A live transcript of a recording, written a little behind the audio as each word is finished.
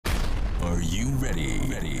Are you ready?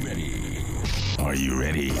 Are you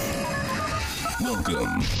ready?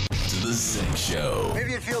 Welcome to the Sex Show.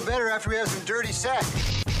 Maybe you'd feel better after we have some dirty sex.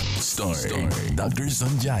 Starring Dr.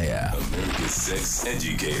 Sonjia, America's sex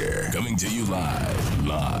educator. Coming to you live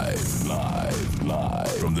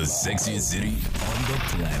from the sexiest city on the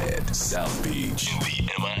planet, South Beach, in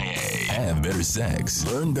the MIA. Have better sex.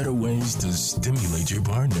 Learn better ways to stimulate your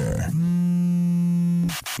partner.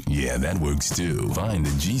 Yeah, that works too. Find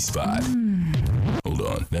the G-spot. Hold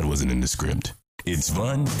on, that wasn't in the script. It's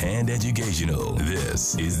fun and educational.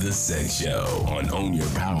 This is the Sex Show on Own Your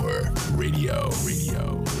Power Radio.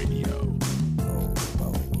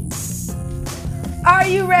 Are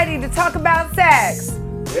you ready to talk about sex?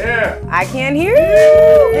 Yeah. I can't hear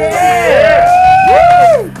you. Yeah.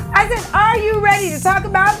 Woo! I said, are you ready to talk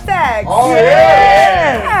about sex? Oh,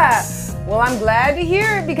 yeah. Well, I'm glad to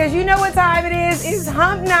hear it because you know what time it is. It's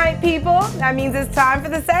hump night, people. That means it's time for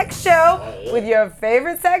the Sex Show with your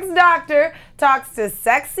favorite sex doctor. Talks to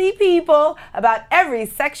sexy people about every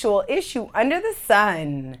sexual issue under the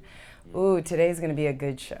sun. Ooh, today's going to be a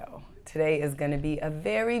good show. Today is going to be a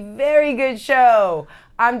very, very good show.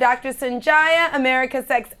 I'm Dr. Sonjia, America's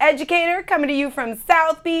sex educator, coming to you from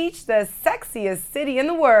South Beach, the sexiest city in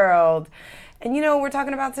the world. And you know what we're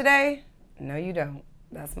talking about today? No, you don't.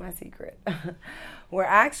 That's my secret. We're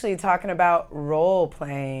actually talking about role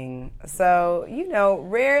playing. So, you know,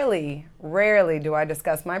 rarely do I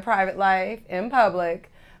discuss my private life in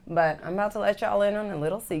public, but I'm about to let y'all in on a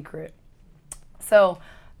little secret. So,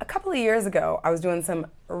 a couple of years ago, I was doing some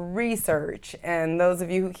research, and those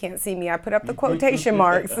of you who can't see me, I put up the quotation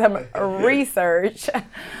marks, some research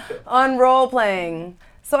on role playing.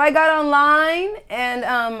 So I got online and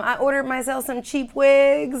I ordered myself some cheap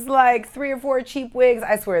wigs, like 3 or 4 cheap wigs.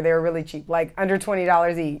 I swear they were really cheap, like under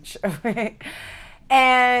 $20 each.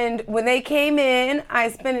 And when they came in, I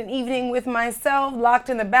spent an evening with myself, locked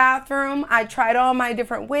in the bathroom. I tried all my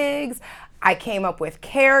different wigs. I came up with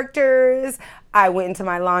characters. I went into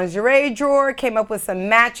my lingerie drawer, came up with some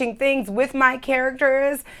matching things with my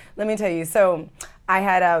characters. Let me tell you, so I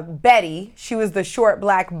had a Betty. She was the short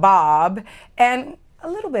black Bob, and a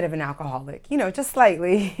little bit of an alcoholic, you know, just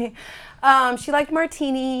slightly. She liked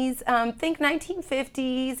martinis, think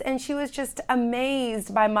 1950s, and she was just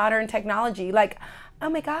amazed by modern technology. Like, oh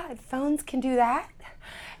my God, phones can do that?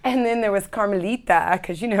 And then there was Carmelita,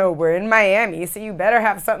 because, you know, we're in Miami, so you better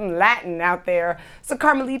have something Latin out there. So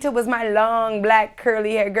Carmelita was my long, black,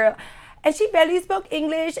 curly hair girl. And she barely spoke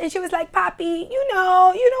English, and she was like, Papi, you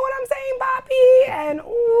know what I'm saying, Papi? And,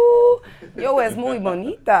 ooh, yo es muy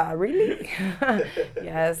bonita, really?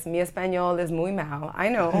 Yes, mi español is muy mal. I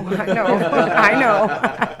know.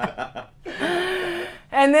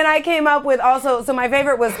 And then I came up with also, so my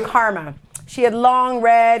favorite was Karma. She had long,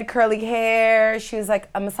 red, curly hair. She was like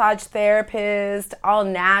a massage therapist, all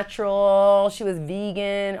natural. She was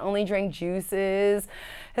vegan, only drank juices.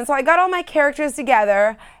 And so I got all my characters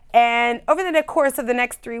together. And over the course of the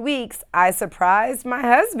next 3 weeks, I surprised my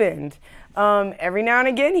husband. Every now and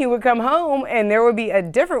again, he would come home and there would be a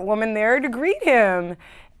different woman there to greet him.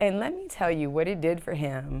 And let me tell you what it did for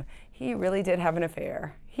him. He really did have an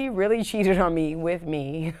affair. He really cheated on me with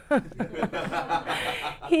me.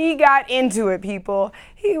 He got into it, people.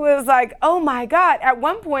 He was like, oh my God. At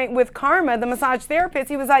one point with Karma, the massage therapist,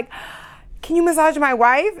 he was like, can you massage my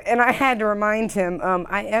wife? And I had to remind him,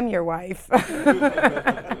 I am your wife.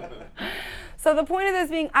 So the point of this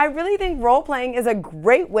being, I really think role-playing is a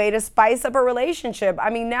great way to spice up a relationship. I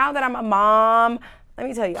mean, now that I'm a mom, let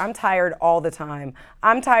me tell you, I'm tired all the time.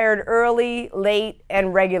 I'm tired early, late,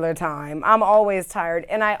 and regular time. I'm always tired,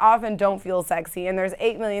 and I often don't feel sexy, and there's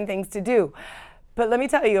 8 million things to do. But let me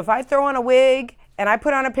tell you, if I throw on a wig and I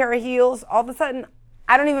put on a pair of heels, all of a sudden,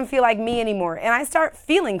 I don't even feel like me anymore. And I start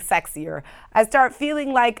feeling sexier. I start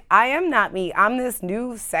feeling like I am not me. I'm this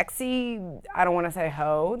new sexy, I don't want to say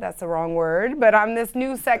hoe, that's the wrong word, but I'm this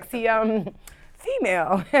new sexy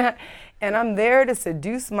female. And I'm there to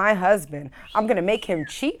seduce my husband. I'm going to make him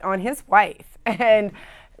cheat on his wife. And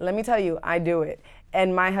let me tell you, I do it.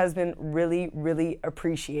 And my husband really, really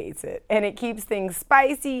appreciates it. And it keeps things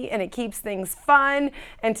spicy and it keeps things fun.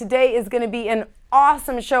 And today is going to be an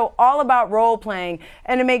awesome show all about role playing.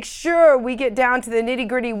 And to make sure we get down to the nitty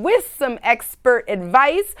gritty with some expert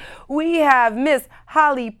advice, we have Miss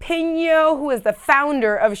Holly Peno, who is the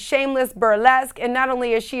founder of Shameless Burlesque. And not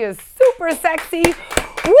only is she super sexy,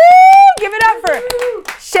 woo, give it up for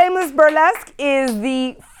Shameless Burlesque is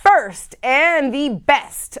the first and the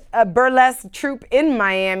best burlesque troupe in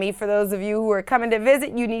Miami. For those of you who are coming to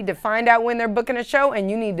visit, you need to find out when they're booking a show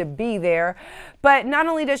and you need to be there. But not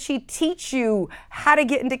only does she teach you how to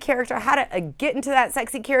get into character, how to get into that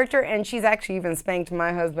sexy character, and she's actually even spanked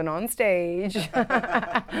my husband on stage.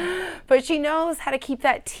 But she knows how to keep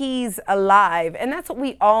that tease alive, and that's what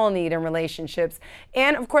we all need in relationships.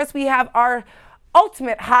 And of course, we have our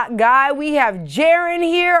ultimate hot guy. We have Jaren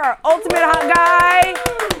here, our ultimate hot guy.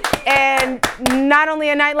 And not only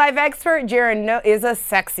a nightlife expert, Jaren is a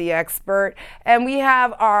sexy expert. And we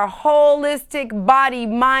have our holistic body,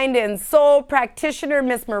 mind, and soul practitioner,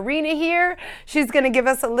 Miss Marina here. She's going to give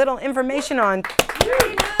us a little information on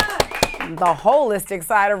the holistic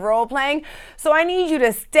side of role-playing. So I need you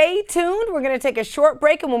to stay tuned. We're going to take a short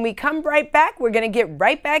break, and when we come right back, we're going to get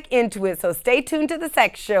right back into it. So stay tuned to the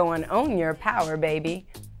Sex Show on Own Your Power, baby.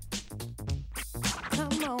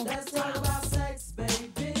 Come on. Let's talk about sex,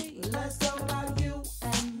 baby. Let's talk about you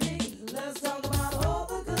and me. Let's talk about all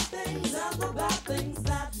the good things and the bad things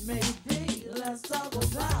that may be. Let's talk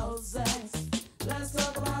about sex. Let's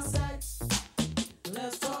talk about sex.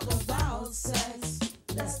 Let's talk about sex.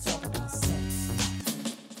 Let's talk about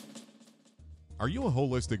sex. Are you a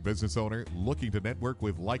holistic business owner looking to network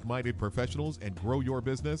with like-minded professionals and grow your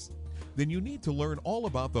business? Then you need to learn all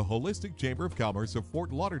about the Holistic Chamber of Commerce of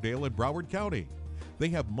Fort Lauderdale and Broward County. They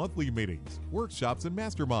have monthly meetings, workshops, and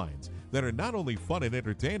masterminds that are not only fun and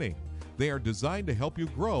entertaining, they are designed to help you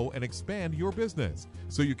grow and expand your business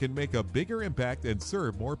so you can make a bigger impact and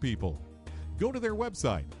serve more people. Go to their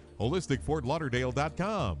website,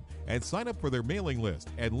 holisticfortlauderdale.com, and sign up for their mailing list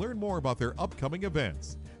and learn more about their upcoming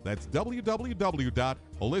events. That's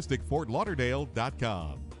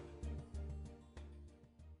www.holisticfortlauderdale.com.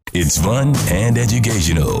 It's fun and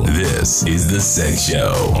educational. This is the Sex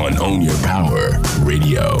Show on Own Your Power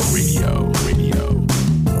Radio.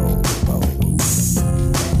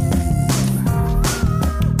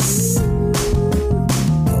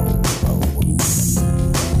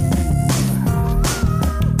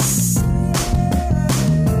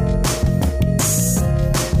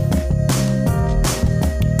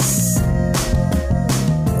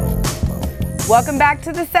 Welcome back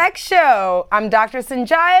to the Sex Show. I'm Dr.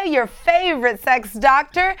 Sonjia, your favorite sex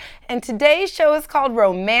doctor, and today's show is called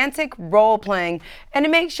Romantic Role-Playing. And to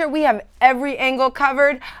make sure we have every angle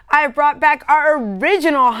covered, I have brought back our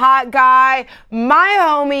original hot guy, my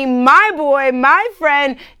homie, my boy, my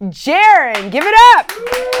friend, Jaren. Give it up.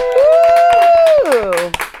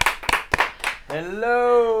 Woo!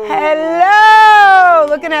 Hello. Hello.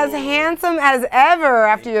 Looking as handsome as ever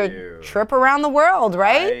after your trip around the world,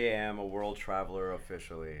 right? I am a world traveler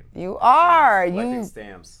officially. You are. Collecting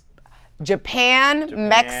stamps. Japan,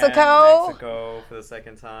 Mexico for the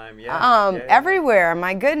second time. Yeah. Everywhere.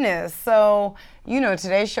 My goodness. So,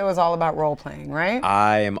 today's show is all about role playing, right?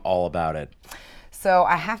 I am all about it. So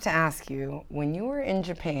I have to ask you, when you were in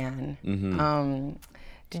Japan,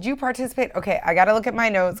 did you participate? Okay, I got to look at my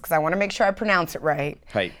notes because I want to make sure I pronounce it right.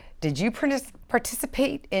 Right. Did you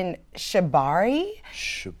participate in shibari?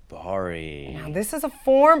 Shibari. Now, this is a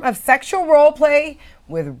form of sexual role play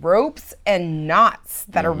with ropes and knots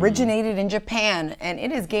that originated in Japan, and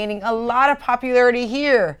it is gaining a lot of popularity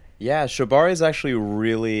here. Yeah, shibari is actually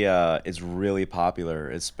really, it's really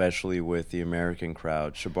popular, especially with the American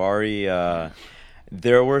crowd. Shibari,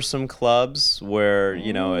 there were some clubs where,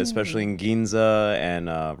 especially in Ginza and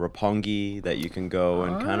Roppongi, that you can go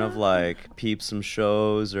and kind of like peep some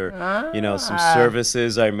shows or, some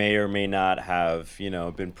services I may or may not have,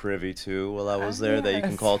 been privy to while I was there that you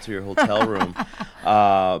can call to your hotel room.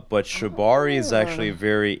 But shibari is actually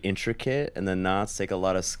very intricate, and the knots take a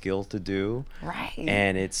lot of skill to do. Right.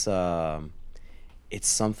 And it's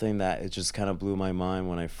something that it just kind of blew my mind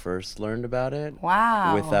when I first learned about it.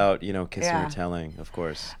 Wow. Without, kissing or telling, of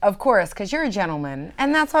course. Of course, because you're a gentleman.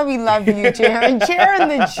 And that's why we love you, Jaren. Jaren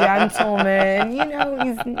the gentleman.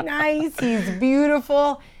 He's nice, he's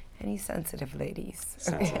beautiful, and he's sensitive, ladies.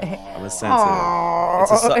 Sensitive. I'm a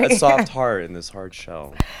sensitive. It's a soft heart in this hard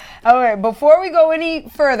shell. Okay, before we go any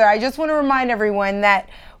further, I just want to remind everyone that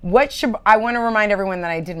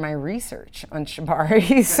I did my research on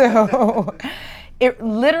shibari. So it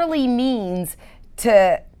literally means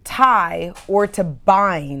to tie or to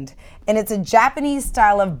bind, and it's a Japanese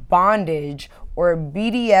style of bondage or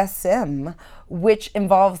BDSM, which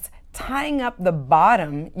involves tying up the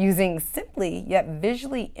bottom using simply yet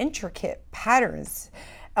visually intricate patterns,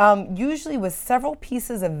 usually with several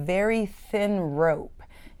pieces of very thin rope.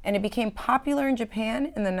 And it became popular in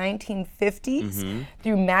Japan in the 1950s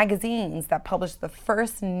through magazines that published the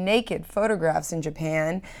first naked photographs in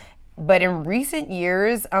Japan. But in recent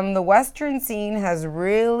years, the Western scene has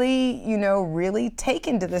really, really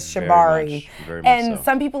taken to this shibari. Very much And so.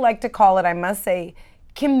 some people like to call it, I must say,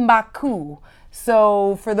 kimbaku.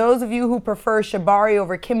 So for those of you who prefer shibari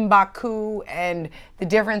over kimbaku, and the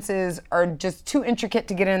differences are just too intricate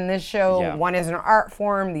to get in this show, Yeah. one is an art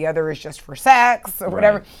form, the other is just for sex or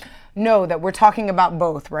whatever. Know that we're talking about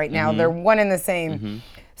both right now. They're one and the same.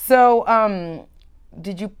 So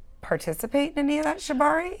did you participate in any of that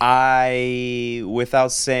shibari?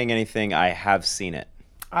 Without saying anything, I have seen it.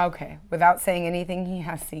 Okay, without saying anything, he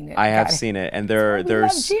has seen it. I have Got it. seen it, and We love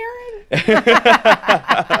there's Jaren.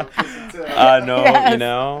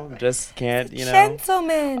 no, Yes. just can't,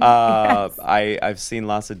 Gentleman. I've seen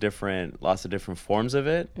lots of different forms of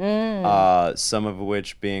it. Some of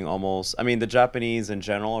which being almost, I mean, the Japanese in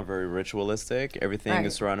general are very ritualistic. Everything Right.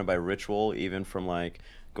 is surrounded by ritual, even from like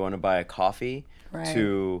going to buy a coffee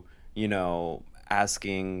to,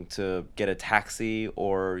 asking to get a taxi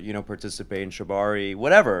or, participate in shibari,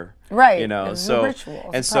 whatever. Right. So It's a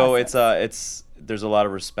ritual, it's a so process. it's there's a lot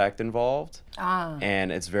of respect involved. Ah.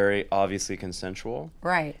 And it's very obviously consensual.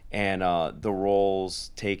 Right. And the roles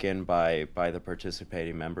taken by the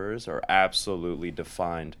participating members are absolutely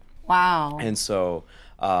defined. Wow. And so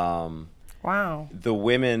Wow. the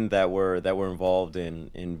women that were involved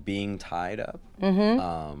in being tied up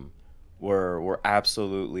were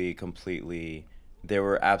absolutely completely, they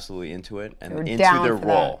were absolutely into it and They were into down their for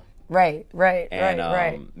role. that. Right. And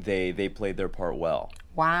right. they played their part well.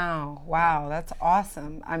 Wow, that's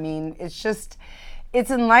awesome. I mean, it's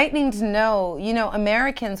enlightening to know,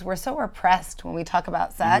 Americans, we're so repressed when we talk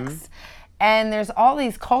about sex. And there's all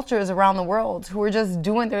these cultures around the world who are just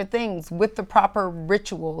doing their things with the proper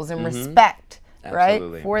rituals and respect,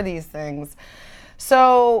 Absolutely. right, for these things.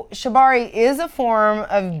 So shibari is a form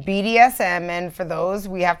of BDSM, and for those,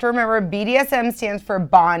 we have to remember BDSM stands for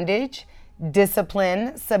bondage,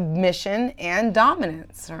 discipline, submission, and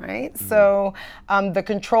dominance, right? So the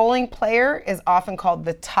controlling player is often called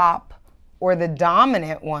the top or the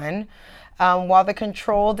dominant one, while the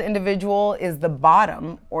controlled individual is the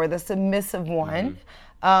bottom or the submissive one.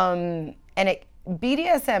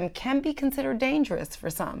 BDSM can be considered dangerous for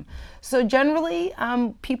some. So generally,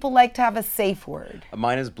 people like to have a safe word.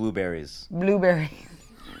 Mine is blueberries. Blueberry.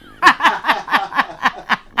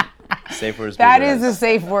 Safe word is That blueberries. is a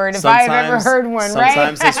safe word if I have ever heard one, right?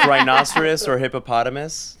 Sometimes it's rhinoceros or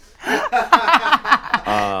hippopotamus.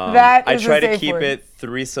 That I is try a to safe keep word. it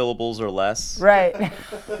 3 syllables or less. Right.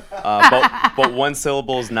 But 1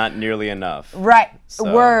 syllable is not nearly enough. Right.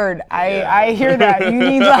 So, word. I hear that. You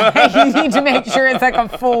need to make sure it's like a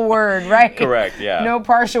full word, right? Correct, yeah. No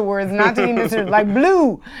partial words, not to be misunderstood. Like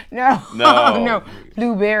blue. No. No.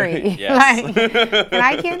 Blueberry. Yes. And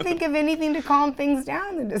I can't think of anything to calm things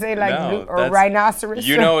down than to say like No, blue or that's- rhinoceros.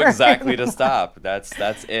 You know or- exactly to stop. That's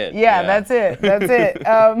it. Yeah, that's it. That's it.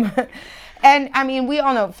 And I mean, we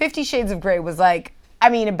all know 50 Shades of Grey was like, I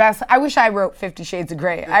wish I wrote 50 Shades of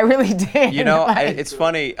Grey. I really did. It's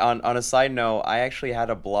funny, on a side note, I actually had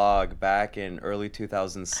a blog back in early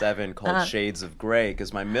 2007 called Shades of Grey,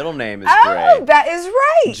 because my middle name is Grey. Oh, that is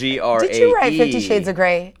right. G-R-A-E. Did you write 50 Shades of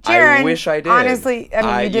Grey? Jaren, I wish I did. Honestly,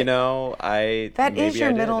 you did. That is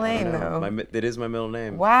your middle name, though. It is my middle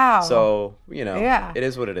name. Wow. So, Yeah. it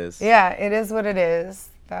is what it is. Yeah, it is what it is.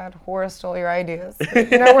 That whore stole your ideas.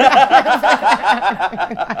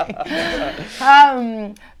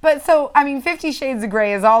 But so, 50 Shades of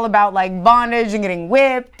Grey is all about like bondage and getting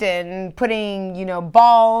whipped and putting,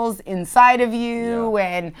 balls inside of you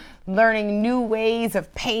and learning new ways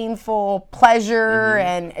of painful pleasure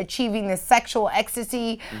and achieving this sexual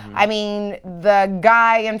ecstasy. The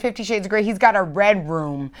guy in 50 Shades of Grey, he's got a red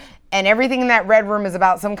room, and everything in that red room is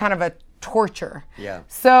about some kind of a torture. Yeah.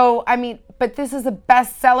 So, but this is a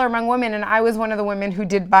bestseller among women, and I was one of the women who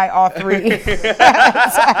did buy all 3.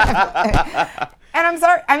 And I'm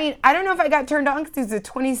sorry, I don't know if I got turned on because he's a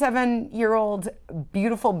 27-year-old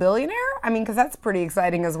beautiful billionaire. Because that's pretty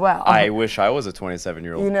exciting as well. I wish I was a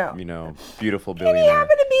 27-year-old, beautiful And billionaire. he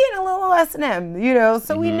happened to be in a little S&M,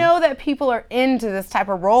 so we know that people are into this type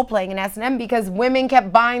of role-playing in S&M because women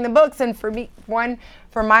kept buying the books. And for me,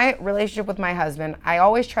 for my relationship with my husband, I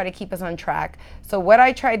always try to keep us on track. So what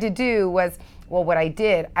I tried to do was, I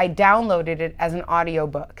downloaded it as an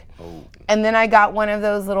audiobook. Oh. And then I got one of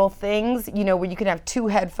those little things, where you can have 2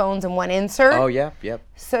 headphones and 1 insert. Oh, yep.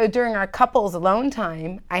 So during our couples alone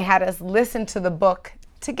time, I had us listen to the book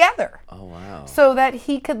together. Oh, wow. So that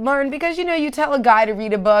he could learn, because, you tell a guy to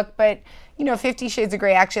read a book, but, 50 Shades of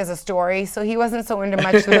Grey actually has a story, so he wasn't so into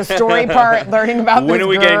much of the story part, learning about When this are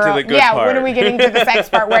we getting to girl. the good Yeah, part? when are we getting to the sex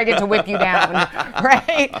part where I get to whip you down,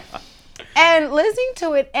 right? And listening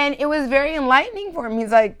to it, and it was very enlightening for him.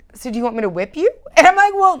 He's like, so do you want me to whip you? And I'm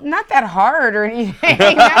like, well, not that hard or anything.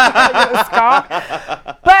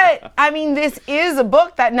 But, I mean, this is a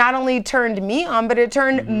book that not only turned me on, but it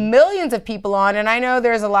turned millions of people on. And I know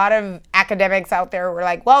there's a lot of academics out there who are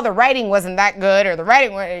like, well, the writing wasn't that good, or the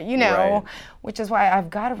writing, you know, Right. which is why I've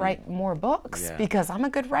got to write more books because I'm a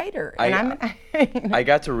good writer. I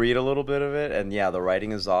got to read a little bit of it, and yeah, the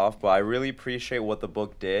writing is off, but I really appreciate what the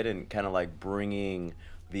book did and kind of like bringing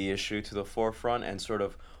the issue to the forefront and sort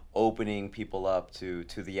of opening people up to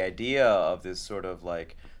the idea of this sort of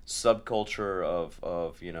like subculture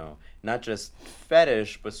of you know, not just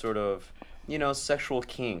fetish, but sort of, you know, sexual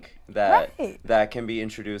kink that that can be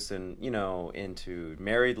introduced in, you know, into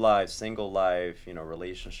married life, single life, you know,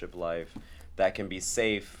 relationship life, that can be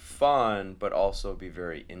safe, fun, but also be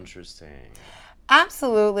very interesting.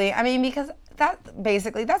 Absolutely. I mean, because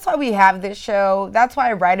that's why we have this show. That's why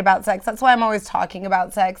I write about sex. That's why I'm always talking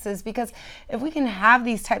about sex, is because if we can have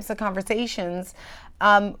these types of conversations,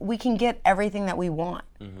 we can get everything that we want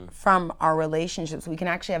from our relationships. We can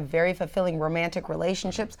actually have very fulfilling romantic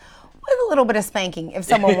relationships with a little bit of spanking if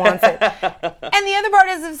someone wants it. And the other part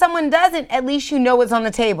is, if someone doesn't, at least you know what's on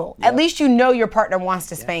the table. At least you know your partner wants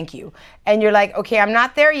to spank you. And you're like, okay, I'm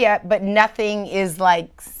not there yet, but nothing is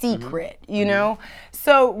like secret, you know?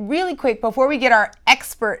 So really quick, before we get our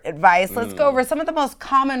expert advice, let's go over some of the most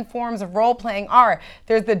common forms of role-playing are.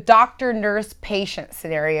 There's the doctor, nurse, patient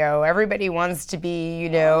scenario. Everybody wants to be, you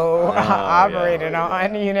know, operated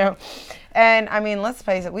on, you know? And I mean, let's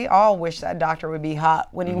face it, we all wish that doctor would be hot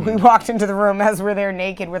when we walked into the room as we're there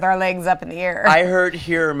naked with our legs up in the air. I heard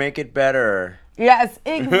here, make it better. Yes,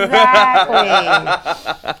 exactly.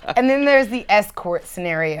 And then there's the escort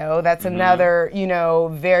scenario. That's another, you know,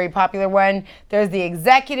 very popular one. There's the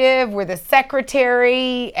executive where the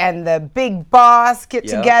secretary and the big boss get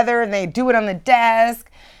together and they do it on the desk.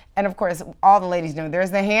 And of course, all the ladies know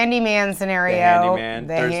there's the handyman scenario.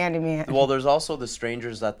 The handyman. Well, there's also the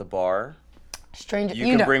strangers at the bar. Stranger,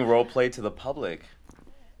 you can bring role play to the public,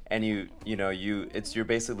 and you're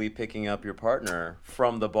basically picking up your partner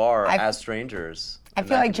from the bar as strangers. I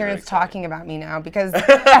feel like Jaren's talking about me now, because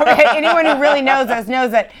anyone who really knows us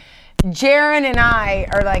knows that Jaren and I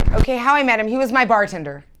are like, okay, how I met him, he was my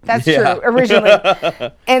bartender. That's true, originally.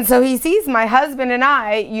 And so he sees my husband and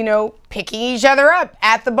I, you know, picking each other up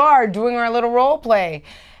at the bar, doing our little role play.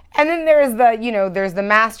 And then there's the, you know, there's the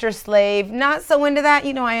master slave. Not so into that,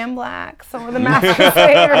 you know, I am black, so the master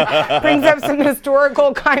slave brings up some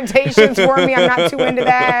historical connotations for me. I'm not too into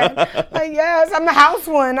that. Like, yes, I'm the house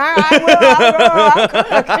one. I'll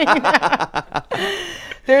cook. You know?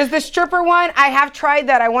 There's the stripper one. I have tried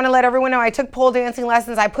that. I want to let everyone know I took pole dancing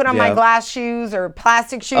lessons. I put on my glass shoes or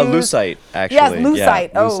plastic shoes. Lucite, actually. Yes,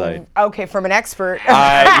 lucite. Lucite. Okay, from an expert.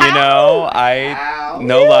 No lie.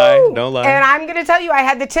 And I'm going to tell you, I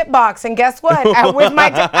had the tip box, and guess what? With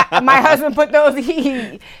my husband put those,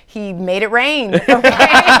 he made it rain. Okay?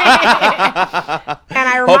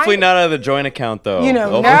 And hopefully not out of the joint account, though. You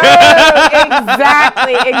know, no,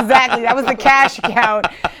 exactly. That was the cash account.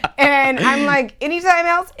 And I'm like, anytime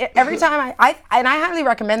else, every time I highly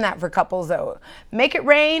recommend that for couples, though. Make it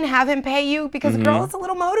rain, have him pay you, because girl, it's a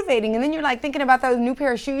little motivating. And then you're like thinking about those new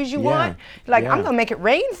pair of shoes you want. You're like, I'm going to make it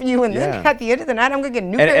rain for you. And then at the end of the night, I'm going to get a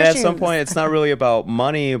new pair of shoes. And at some point, it's not really about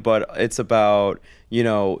money, but it's about, you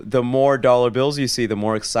know, the more dollar bills you see, the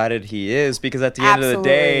more excited he is, because at the end of the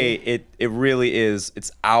day, it really is,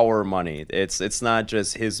 it's our money. It's not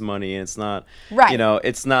just his money. It's not, you know,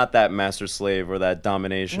 it's not that master slave or that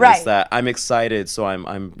domination. It's that I'm excited, so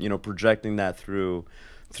I'm you know, projecting that through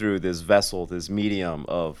this vessel, this medium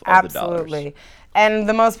of the dollars. Absolutely. And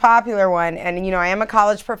the most popular one, and you know, I am a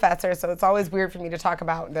college professor, so it's always weird for me to talk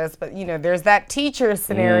about this, but you know, there's that teacher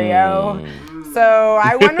scenario. So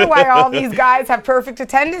I wonder why all these guys have perfect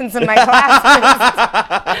attendance in my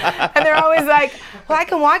classes. And they're always like, well, I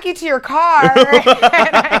can walk you to your car.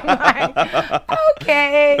 And I'm like,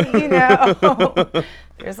 okay, you know.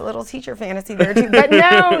 There's a little teacher fantasy there too, but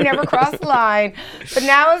no, never cross the line. But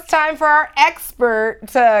now it's time for our expert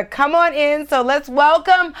to come on in. So let's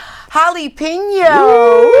welcome Holly Peno,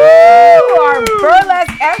 our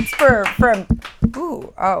burlesque expert from.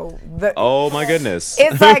 Oh my goodness.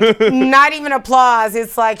 It's like not even applause.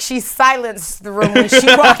 It's like she silenced the room when she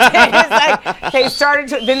walked in. It's like they started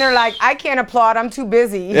to, then they're like, I can't applaud. I'm too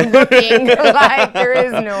busy looking. Like there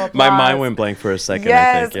is no applause. My mind went blank for a second.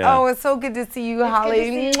 Yes. I think, yeah. Oh, it's so good to see you,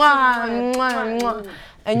 Holly. Mwah, mwah, mwah.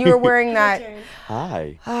 And you were wearing that.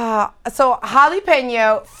 Hi. So Holly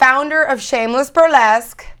Peno, founder of Shameless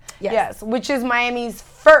Burlesque. Yes, which is Miami's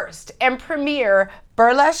first and premier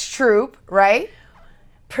burlesque troupe, right?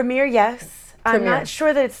 Premiere, yes. I'm Premiere. not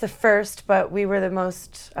sure that it's the first, but we were the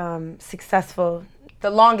most successful. The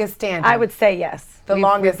longest standing. I would say yes. The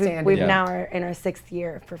longest standing. We've Yeah. now are in our 6th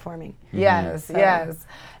year of performing. Yes, yes.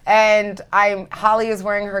 And Holly is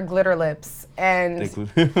wearing her glitter lips. And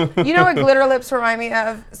you know what glitter lips remind me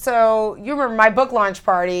of? So you remember my book launch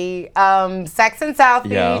party, Sex in South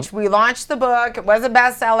Beach. Yeah. We launched the book. It was a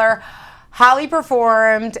bestseller. Holly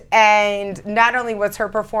performed, and not only was her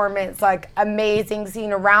performance like amazing,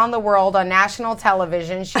 seen around the world on national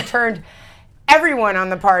television, she turned everyone on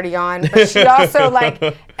the party on, but she also like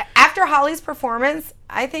after Holly's performance,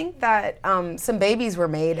 I think that some babies were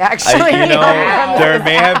made actually. There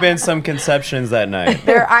may have been some conceptions that night.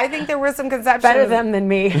 I think there were some conceptions. Better them than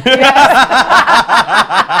me.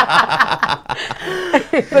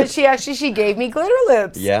 But she gave me glitter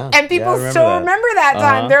lips. Yeah. And people Yeah, I still that. remember that time.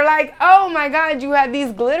 Uh-huh. They're like, oh my God, you had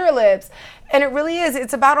these glitter lips. And it really is.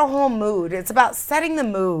 It's about a whole mood. It's about setting the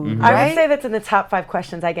mood. Mm-hmm. Right? I would say that's in the top 5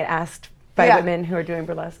 questions I get asked by Yeah. women who are doing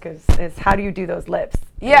burlesque is how do you do those lips?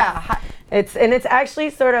 Yeah. It's actually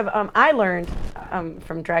sort of I learned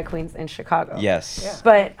from drag queens in Chicago. Yes. Yeah.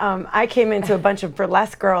 But I came into a bunch of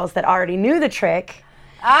burlesque girls that already knew the trick.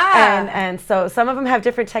 And so some of them have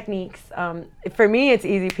different techniques. For me, it's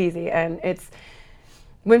easy peasy, and it's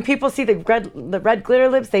when people see the red glitter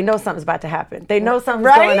lips, they know something's about to happen. They know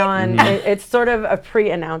something's going on. It's sort of a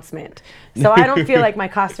pre-announcement. So I don't feel like my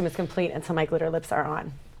costume is complete until my glitter lips are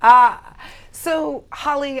on. So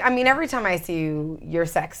Holly, I mean, every time I see you, you're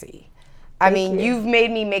sexy. I mean, you've made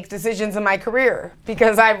me make decisions in my career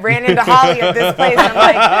because I ran into Holly at this place. And I'm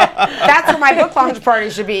like, that's where my book launch party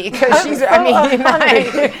should be because she's. I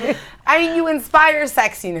mean, you inspire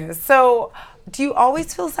sexiness. So, do you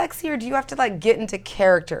always feel sexy, or do you have to like get into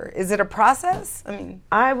character? Is it a process? I mean,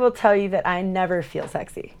 I will tell you that I never feel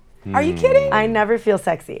sexy. Are you kidding? I never feel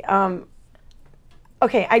sexy.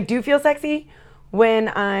 Okay, I do feel sexy when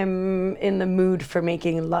I'm in the mood for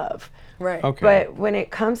making love. Right. Okay. But when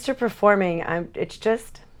it comes to performing, I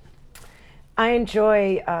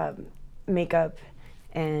enjoy makeup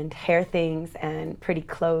and hair things and pretty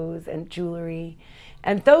clothes and jewelry.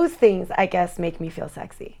 And those things, I guess, make me feel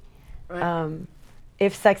sexy. Right.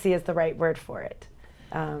 If sexy is the right word for it.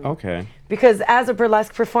 Okay. Because as a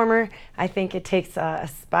burlesque performer, I think it takes a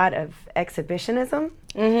spot of exhibitionism.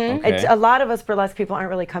 Okay. A lot of us burlesque people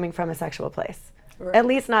aren't really coming from a sexual place. Right. At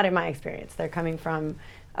least not in my experience. They're coming from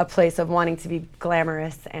a place of wanting to be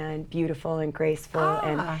glamorous and beautiful and graceful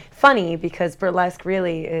and funny, because burlesque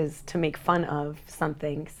really is to make fun of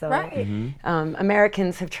something. So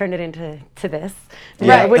Americans have turned it into this,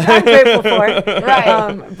 which I'm grateful for.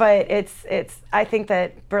 But it's I think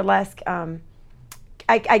that burlesque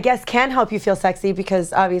I guess can help you feel sexy,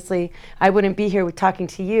 because obviously I wouldn't be here talking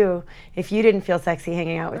to you if you didn't feel sexy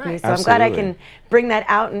hanging out with me. So I'm glad I can bring that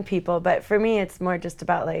out in people. But for me, it's more just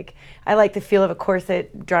about like, I like the feel of a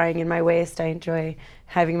corset drying in my waist. I enjoy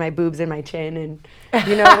having my boobs in my chin and,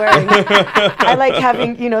 wearing, I like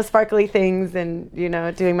having, sparkly things and,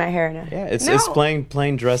 doing my hair. It's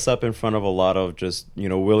playing dress up in front of a lot of just,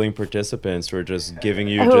 willing participants who are just giving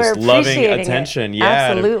you Who just are loving appreciating attention. it. Yeah.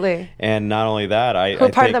 Absolutely. And not only that, I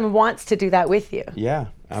Part think, of them wants to do that with you. Yeah,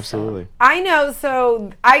 absolutely. I know.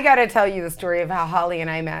 So I got to tell you the story of how Holly and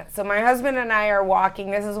I met. So my husband and I are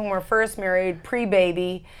walking. This is when we're first married,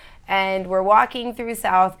 pre-baby. And we're walking through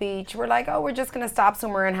South Beach. We're like, we're just going to stop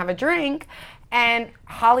somewhere and have a drink. And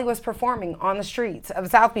Holly was performing on the streets of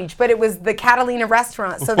South Beach, but it was the Catalina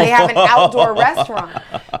restaurant, so they have an outdoor restaurant.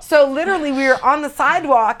 So literally we were on the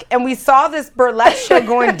sidewalk and we saw this burlesque show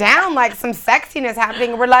going down, like some sexiness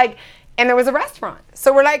happening. And we're like, and there was a restaurant.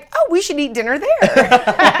 So we're like, we should eat dinner there.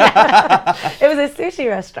 It was a sushi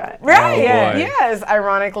restaurant. Right. Oh, Yeah. boy. Yes.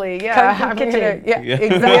 Ironically. Yeah. Kung Fu kitchen. Yeah.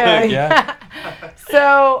 Exactly. Yeah.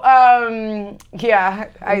 So,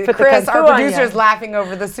 Put the Chris, kung fu our on producer, ya. is laughing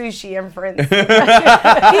over the sushi inference. He knows.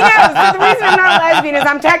 So the reason I'm not a lesbian is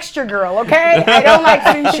I'm texture girl, okay? I don't like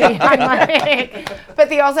sushi. I'm like, but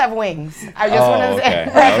they also have wings. I just want to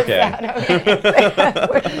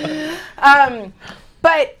say.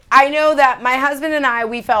 But I know that my husband and I,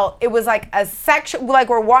 we felt it was like a sexual, like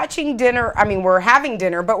we're watching dinner. I mean, we're having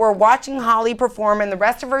dinner, but we're watching Holly perform and the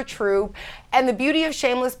rest of her troupe. And the beauty of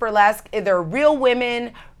Shameless Burlesque, they're real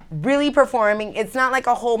women, really performing. It's not like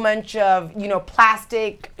a whole bunch of,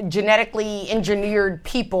 plastic, genetically engineered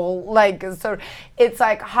people. Like, so it's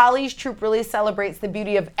like Holly's troupe really celebrates the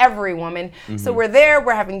beauty of every woman. So we're there,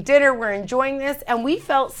 we're having dinner, we're enjoying this, and we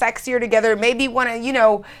felt sexier together. Maybe want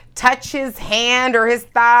to, touch his hand or his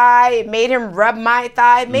thigh. It made him rub my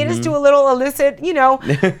thigh. It made us do a little illicit,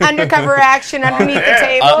 undercover action underneath the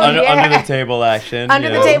table. Under the table action. Under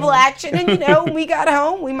the table action. And, when we got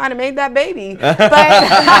home, we might have made that baby. But,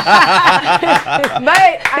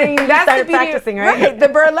 I mean, that's the beauty. Practicing, right? The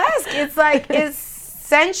burlesque, it's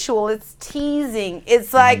sensual, it's teasing.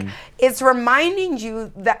 It's like, it's reminding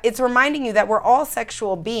you that we're all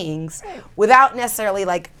sexual beings without necessarily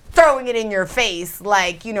like throwing it in your face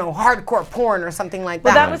like, hardcore porn or something like that.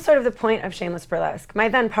 Well, that was sort of the point of Shameless Burlesque. My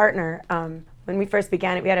then partner, when we first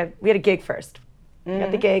began it, we had a gig first. We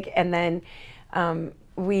got the gig, and then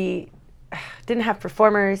we didn't have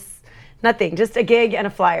performers, nothing, just a gig and a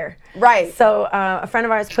flyer. Right. So a friend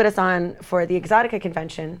of ours put us on for the Exotica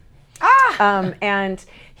convention. And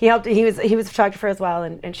he helped. He was a photographer as well,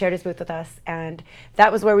 and shared his booth with us. And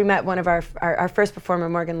that was where we met one of our first performer,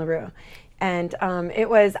 Morgan LaRue. And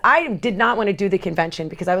I did not want to do the convention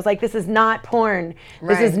because I was like, this is not porn.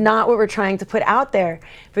 This is not what we're trying to put out there.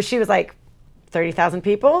 But she was like, 30,000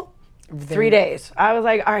 people, 3 days. I was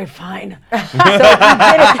like, all right, fine. So we did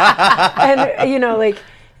it. And,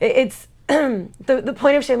 it's the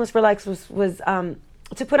point of Shameless Burlesque was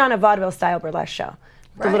to put on a vaudeville style burlesque show.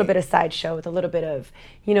 With a little bit of sideshow, with a little bit of,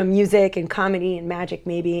 music and comedy and magic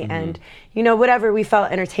maybe, and, whatever we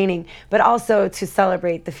felt entertaining, but also to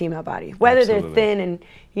celebrate the female body. Whether they're thin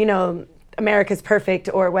and, America's perfect,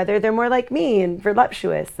 or whether they're more like me and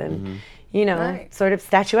voluptuous and, sort of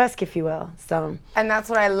statuesque, if you will. So. And that's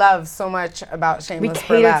what I love so much about Shameless We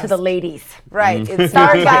cater Burlesque. to the ladies. Right. It's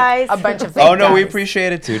not guys. a bunch of Oh, no, guys. we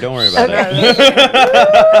appreciate it too. Don't worry about it.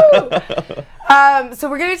 So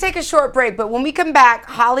we're going to take a short break, but when we come back,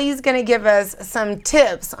 Holly's going to give us some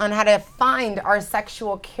tips on how to find our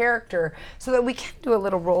sexual character so that we can do a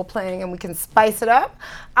little role playing and we can spice it up.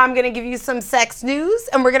 I'm going to give you some sex news,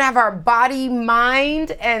 and we're going to have our body,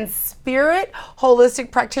 mind, and spirit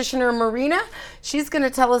holistic practitioner, Marina. She's going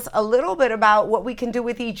to tell us a little bit about what we can do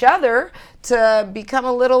with each other to become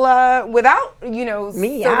a little, without, to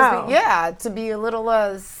be a little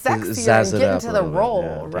sexier Zazz and it get up into a the little bit,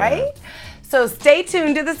 role, yeah. right? So stay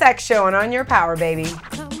tuned to the Sex Show and On Your Power, baby.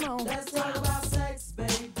 Come on, let's talk about sex,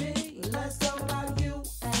 baby. Let's talk about you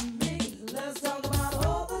and me. Let's talk about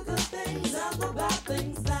all the good things and the bad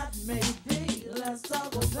things that may be. Let's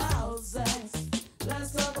talk about sex.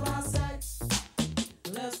 Let's talk about sex.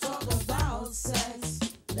 Let's talk about sex.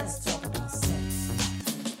 Let's talk about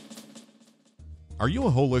sex. Are you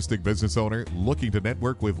a holistic business owner looking to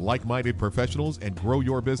network with like-minded professionals and grow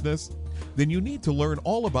your business? Then you need to learn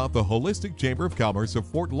all about the Holistic Chamber of Commerce of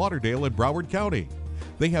Fort Lauderdale and Broward County.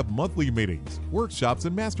 They have monthly meetings, workshops,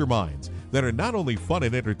 and masterminds that are not only fun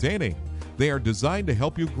and entertaining, they are designed to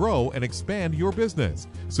help you grow and expand your business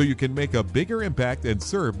so you can make a bigger impact and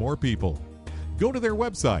serve more people. Go to their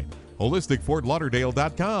website,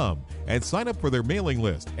 holisticfortlauderdale.com, and sign up for their mailing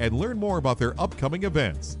list and learn more about their upcoming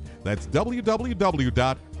events. That's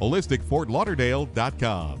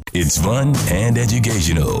www.holisticfortlauderdale.com. It's fun and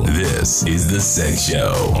educational. This is The Sex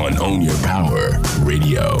Show on Own Your Power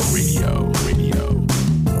Radio.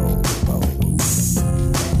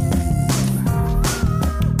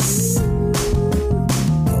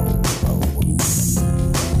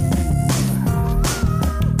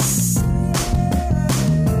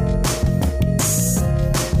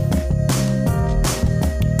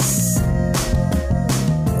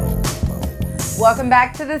 Welcome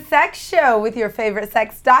back to the Sex Show with your favorite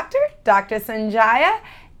sex doctor, Dr. Sonjia.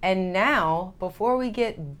 And now, before we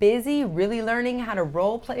get busy really learning how to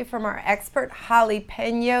role play from our expert, Holly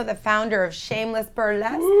Peno, the founder of Shameless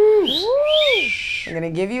Burlesque, I'm going to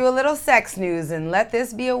give you a little sex news, and let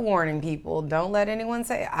this be a warning, people. Don't let anyone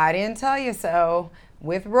say, I didn't tell you so.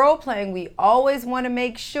 With role playing, we always want to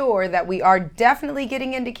make sure that we are definitely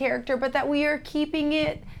getting into character, but that we are keeping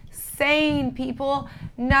it sane, people.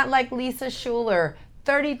 Not like Lisa Schuler,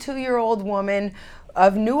 32-year-old woman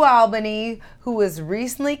of New Albany who was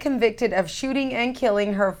recently convicted of shooting and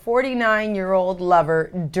killing her 49-year-old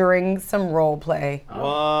lover during some role play.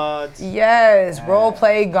 What? Yes, role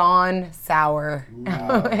play gone sour.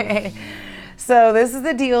 So this is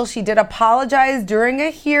the deal. She did apologize during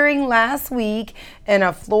a hearing last week in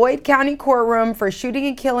a Floyd County courtroom for shooting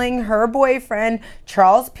and killing her boyfriend,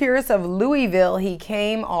 Charles Pierce of Louisville. He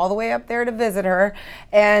came all the way up there to visit her,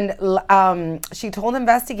 and she told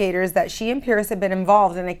investigators that she and Pierce had been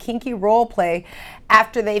involved in a kinky role play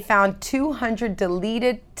after they found 200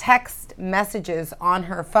 deleted text messages on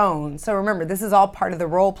her phone. So remember, this is all part of the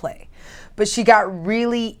role play. But she got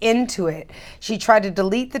really into it. She tried to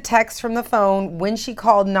delete the text from the phone when she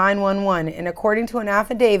called 911. And according to an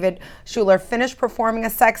affidavit, Schuler finished performing a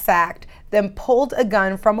sex act, then pulled a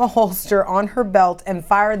gun from a holster on her belt and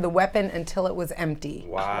fired the weapon until it was empty.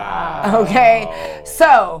 Wow. Okay,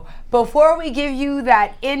 so before we give you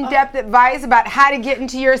that in-depth advice about how to get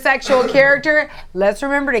into your sexual character, let's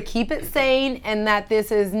remember to keep it sane and that this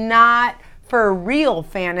is not for real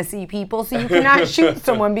fantasy people, so you cannot shoot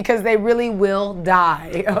someone because they really will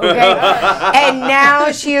die, okay? And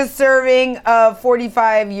now she is serving a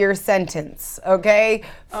 45-year sentence, okay,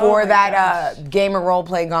 for that game of role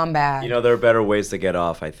play gone bad. You know, there are better ways to get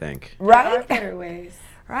off, I think. Right? There are better ways.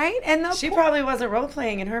 Right? And She probably wasn't role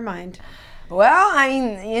playing in her mind. Well, I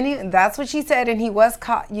mean, that's what she said, and he was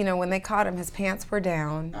caught, you know, when they caught him, his pants were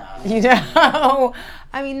down. You know?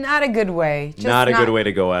 I mean, not a good way. Just Not a good way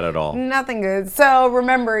to go at all. Nothing good. So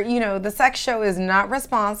remember, you know, the sex show is not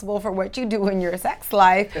responsible for what you do in your sex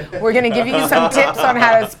life. We're going to give you some tips on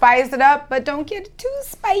how to spice it up, but don't get too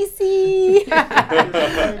spicy.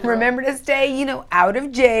 Remember to stay, you know, out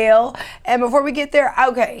of jail. And before we get there,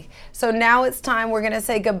 okay, so now it's time. We're going to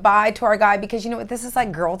say goodbye to our guy because, you know what, this is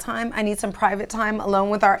like girl time. I need some private time alone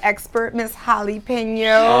with our expert, Miss Holly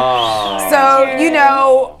Peno. So, you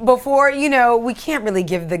know, before, you know, we can't really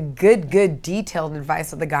give the good detailed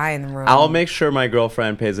advice of the guy in the room. I'll make sure my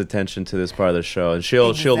girlfriend pays attention to this part of the show, and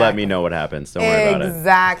she'll let me know what happens. Don't worry about it.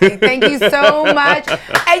 Exactly. Thank you so much.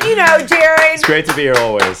 And you know, Jaren, It's great to be here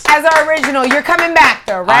always. as our original, you're coming back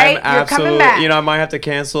though, right? I'm You're coming back. You know, I might have to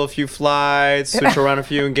cancel a few flights, switch around a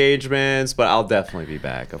few engagements, but I'll definitely be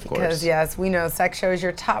back, of course. Because yes, we know sex show is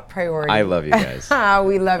your top priority. I love you guys.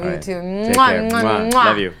 We love All you right. too. Take care. Mwah.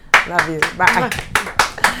 Love you. Love you. Bye.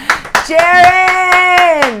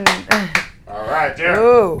 Jaren! All right, Jaren.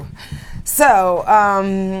 Ooh. So,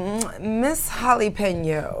 Miss Holly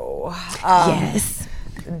Peno. Yes.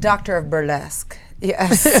 Doctor of Burlesque.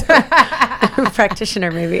 Yes.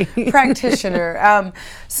 Practitioner, maybe. Practitioner.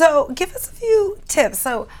 So, give us a few tips.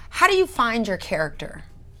 So, how do you find your character?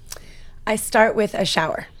 I start with a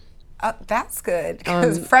shower. That's good.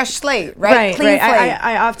 Because fresh slate, right? Right, Clean right. slate.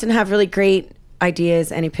 I often have really great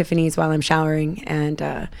ideas and epiphanies while I'm showering, and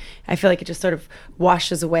I feel like it just sort of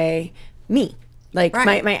washes away me. Like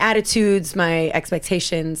Right. my attitudes, my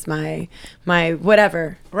expectations, my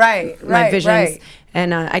whatever. Right, My right, visions. right.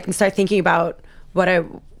 And I can start thinking about what I,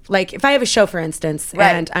 like if I have a show, for instance,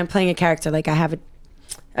 Right. and I'm playing a character, like I have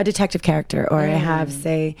a detective character, or I Mm. have,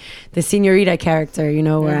 say, the senorita character, you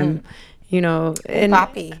know, where I'm, you know, and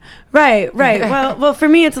Poppy. Right. well, for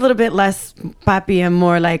me, it's a little bit less poppy and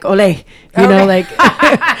more like ole, you know, like.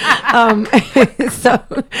 So,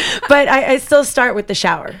 but I still start with the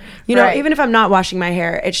shower. You know, Right. even if I'm not washing my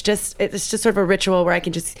hair, it's just sort of a ritual where I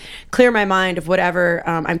can just clear my mind of whatever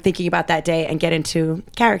I'm thinking about that day and get into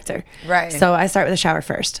character. Right. So I start with a shower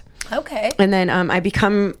first. Okay. And then I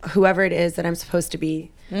become whoever it is that I'm supposed to be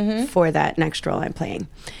for that next role I'm playing.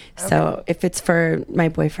 So if it's for my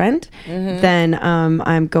boyfriend, then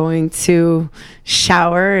I'm going to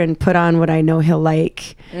shower and put on what I know he'll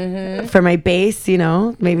like. For my base, you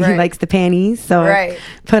know, maybe he Right. likes the panties. So Right.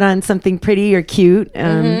 put on something pretty or cute.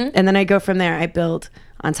 And then I go from there. I build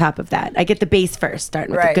on top of that. I get the base first,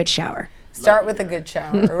 starting with a Right. good shower. Start with a good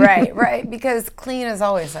shower. Right. Because clean is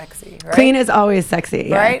always sexy, right? Clean is always sexy.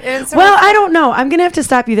 Yeah. Right? And it's Well, I don't know. I'm gonna have to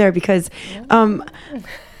stop you there because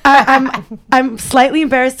I'm slightly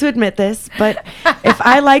embarrassed to admit this, but if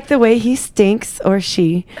I like the way he stinks or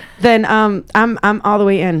she, then I'm all the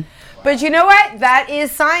way in. But you know what? That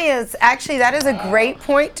is science. Actually, that is a great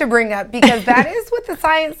point to bring up because that is what the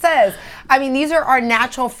science says. I mean, these are our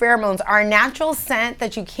natural pheromones, our natural scent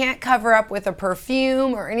that you can't cover up with a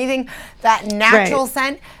perfume or anything. That natural Right.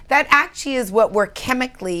 scent, that actually is what we're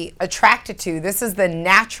chemically attracted to. This is the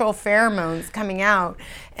natural pheromones coming out.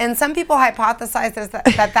 And some people hypothesize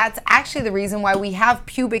that that's actually the reason why we have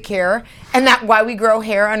pubic hair and that why we grow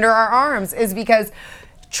hair under our arms is because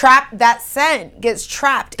that scent gets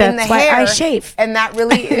trapped in the That's why hair. I shave. And that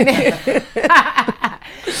really,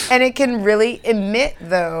 and it can really emit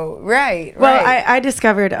though. Right. Well, right. I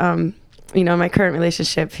discovered, you know, my current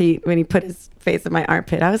relationship, when he put his face in my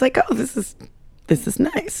armpit, I was like, oh, this is this is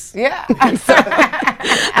nice. Yeah.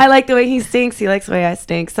 I like the way he stinks. He likes the way I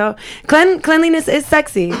stink. So cleanliness is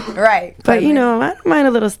sexy. Right. But, you know, I don't mind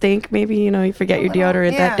a little stink. Maybe, you know, you forget your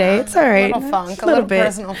deodorant that day. It's all right. A little funk, a little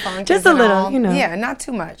bit. personal funk. Just a little, all. you know. Yeah, not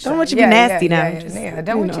too much. Don't want you to be nasty now. Yeah,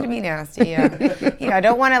 don't want you to be nasty. Yeah. Yeah, I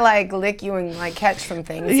don't want to like lick you and like catch some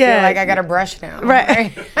things. Yeah. Feel like I got to brush now.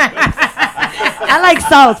 Right. I like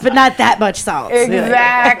salt, but not that much salt.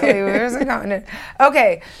 Exactly. Where's it going?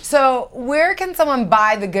 Okay, so where can someone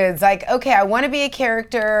buy the goods? Like, okay, I want to be a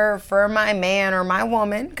character for my man or my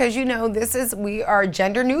woman, because you know we are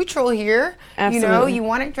gender neutral here. Absolutely. You know, you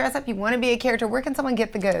want to dress up, you want to be a character. Where can someone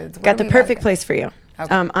get the goods? Got the perfect place for you.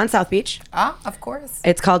 Okay. On South Beach. Ah, of course.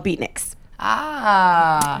 It's called Beatniks.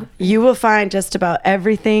 Ah. You will find just about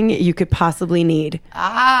everything you could possibly need.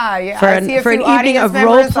 Ah, yeah. For an evening of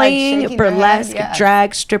role playing, burlesque,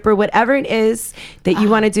 drag, stripper, whatever it is that you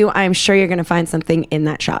want to do, I'm sure you're going to find something in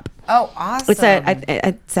that shop. Oh, awesome.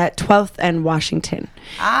 It's at 12th and Washington.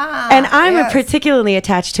 Ah. And I'm particularly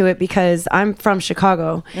attached to it because I'm from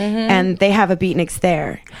Chicago and they have a Beatniks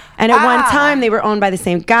there. And at one time they were owned by the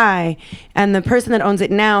same guy, and the person that owns it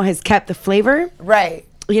now has kept the flavor. Right.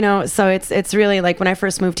 You know, so it's really like when I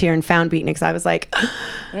first moved here and found Beatniks, I was like,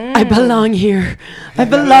 I belong here. I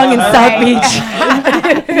belong in South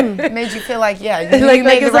Beach. It made you feel like, yeah, you like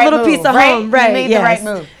made it's the right a little move, piece of right? home, right? You made the right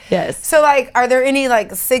move. Yes. So, like, are there any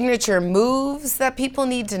like signature moves that people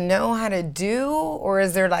need to know how to do, or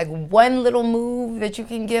is there like one little move that you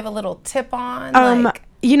can give a little tip on?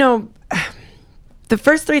 You know, the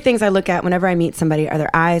first three things I look at whenever I meet somebody are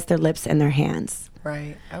their eyes, their lips, and their hands.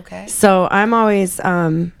 Right. Okay. So I'm always,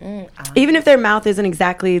 even if their mouth isn't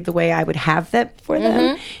exactly the way I would have that for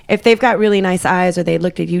them, if they've got really nice eyes, or they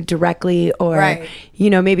looked at you directly, or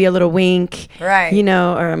you know, maybe a little wink, you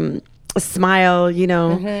know, or a smile, you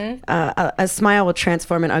know, a smile will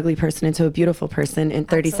transform an ugly person into a beautiful person in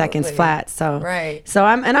 30 seconds flat. So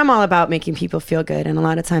I'm all about making people feel good, and a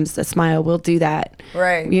lot of times a smile will do that.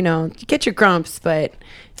 Right. You know, get your grumps, but.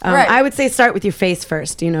 I would say start with your face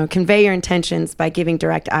first, you know, convey your intentions by giving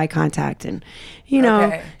direct eye contact, and, you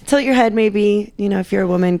know, tilt your head maybe, you know, if you're a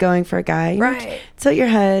woman going for a guy, you know, tilt your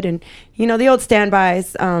head, and, you know, the old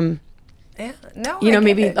standbys, you know,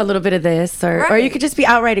 maybe a little bit of this, or you could just be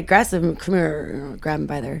outright aggressive and come here, you know, grab them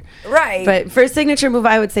by their... Right. But for a signature move,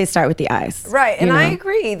 I would say start with the eyes. Right, and I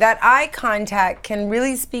agree that eye contact can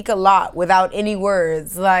really speak a lot without any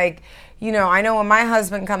words. Like, you know, I know when my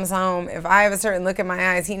husband comes home, if I have a certain look in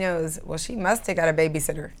my eyes, he knows, well, she must have got a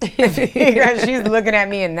babysitter. Because she's looking at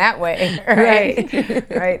me in that way, right?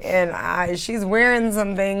 Right, and she's wearing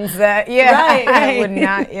some things that, I would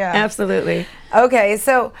not, Absolutely. Okay,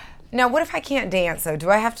 so... Now, what if I can't dance, though? Do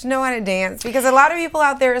I have to know how to dance? Because a lot of people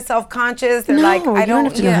out there are self-conscious. They're like, I don't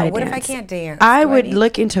have to know how to what dance. If I can't dance? I would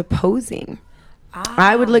look into posing.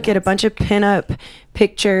 I would look at a bunch of pinup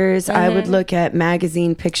pictures. I would look at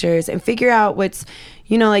magazine pictures and figure out what's,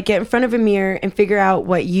 you know, like get in front of a mirror and figure out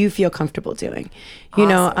what you feel comfortable doing. You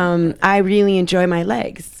know, I really enjoy my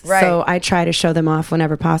legs. Right. So I try to show them off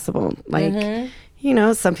whenever possible. Like, you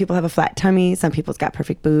know, some people have a flat tummy. Some people's got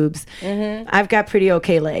perfect boobs. I've got pretty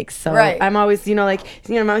okay legs. So I'm always, you know, like,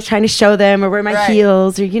 you know, I'm always trying to show them or wear my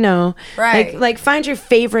heels or, you know, like find your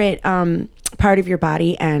favorite part of your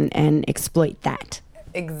body and exploit that.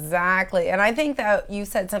 Exactly. And I think that you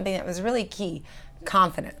said something that was really key.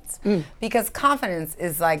 Confidence. Because confidence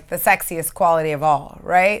is like the sexiest quality of all,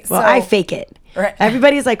 right? Well, I fake it. Right.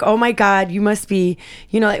 Everybody's like, oh my God, you must be,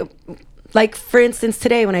 you know, like for instance,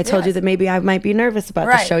 today when I told you that maybe I might be nervous about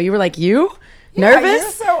the show, you were like, you? Nervous?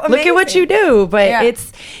 You're so Look at what you do. But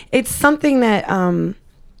it's something that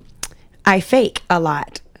I fake a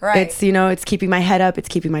lot. Right. It's, you know, it's keeping my head up, it's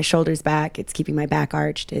keeping my shoulders back, it's keeping my back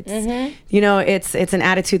arched. It's, you know, it's an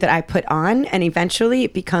attitude that I put on, and eventually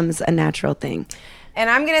it becomes a natural thing. And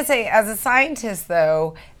I'm going to say, as a scientist,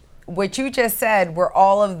 though, what you just said were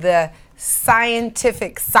all of the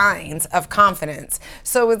scientific signs of confidence.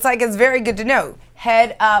 So it's like, it's very good to know.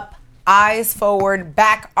 Head up, eyes forward,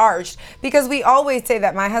 back arched. Because we always say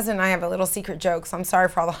that. My husband and I have a little secret joke, so I'm sorry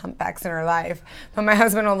for all the humpbacks in our life. But my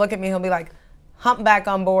husband will look at me, he'll be like, humpback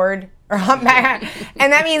on board, or humpback.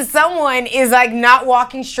 And that means someone is like not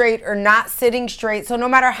walking straight or not sitting straight. So no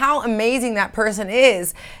matter how amazing that person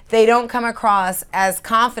is, they don't come across as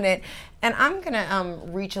confident. And I'm gonna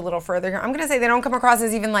reach a little further here. I'm gonna say they don't come across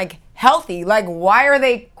as even like healthy. Like, why are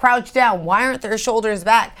they crouched down? Why aren't their shoulders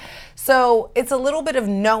back? So it's a little bit of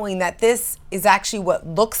knowing that this is actually what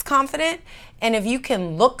looks confident. And if you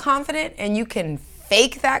can look confident and you can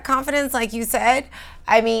fake that confidence, like you said,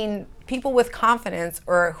 I mean, people with confidence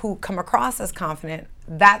or who come across as confident,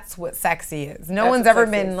 that's what sexy is. No one's ever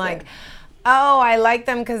been like, Oh, I like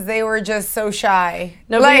them because they were just so shy.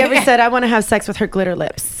 Nobody ever said, I want to have sex with her glitter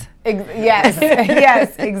lips. Yes,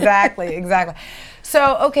 yes, exactly.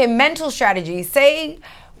 So, okay, mental strategy. Say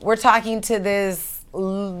we're talking to this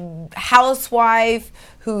housewife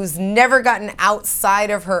who's never gotten outside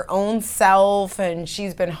of her own self, and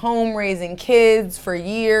she's been home raising kids for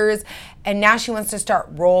years, and now she wants to start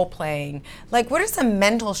role playing. Like, what are some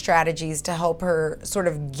mental strategies to help her sort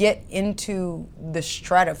of get into the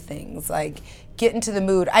strut of things? Like, get into the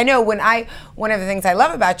mood. I know one of the things I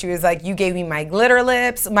love about you is like you gave me my glitter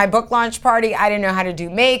lips. My book launch party, I didn't know how to do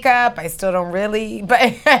makeup. I still don't really,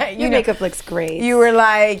 but Your makeup looks great. You were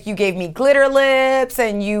like, you gave me glitter lips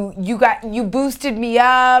and you boosted me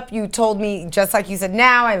up. You told me, just like you said,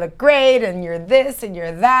 now I look great and you're this and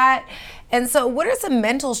you're that. And so what are some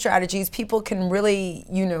mental strategies people can really,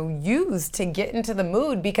 use to get into the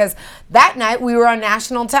mood? Because that night we were on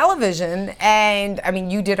national television, and I mean,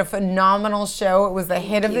 you did a phenomenal show. It was the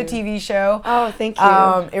hit of the TV show. Oh, thank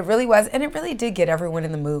you. It really was, and it really did get everyone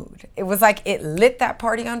in the mood. It was like it lit that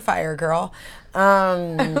party on fire, girl.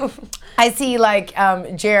 I see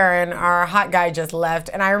Jaren, our hot guy, just left,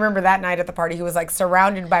 and I remember that night at the party he was like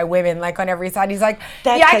surrounded by women like on every side. He's like,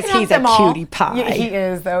 that's yeah, I can help he's them a all. cutie pie. Yeah, he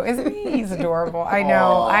is though, isn't he? He's adorable. I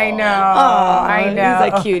know.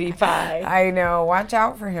 He's a cutie pie. I know. Watch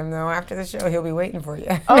out for him though. After the show, he'll be waiting for you.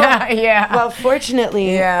 Oh, yeah. Well,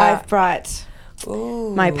 fortunately, I've brought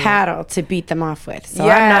my paddle to beat them off with, so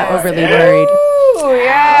I'm not overly worried. Ooh,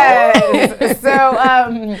 yes.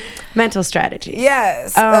 So, mental strategies.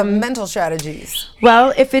 Yes, mental strategies.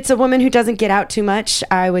 Well, if it's a woman who doesn't get out too much,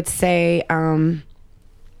 I would say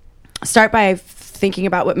start by thinking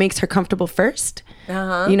about what makes her comfortable first.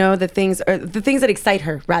 The things that excite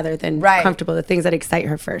her rather than comfortable, the things that excite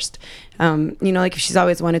her first. Like if she's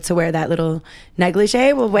always wanted to wear that little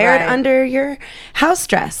negligee, well, wear it under your house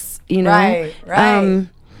dress, Right.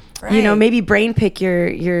 Maybe brain pick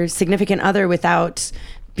your significant other without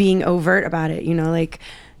being overt about it,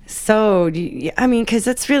 because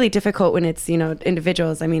it's really difficult when it's,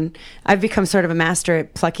 individuals. I mean, I've become sort of a master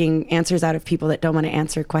at plucking answers out of people that don't want to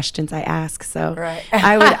answer questions I ask. So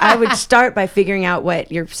I would start by figuring out what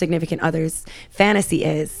your significant other's fantasy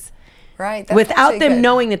is. Right. Without them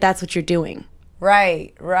knowing that that's what you're doing.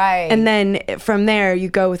 Right. And then from there, you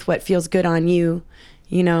go with what feels good on you,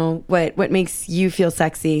 what makes you feel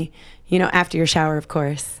sexy. After your shower, of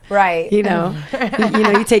course. Right. You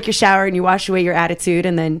take your shower and you wash away your attitude,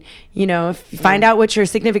 and then, find out what your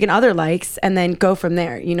significant other likes, and then go from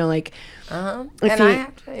there. I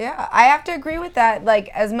have to agree with that. Like,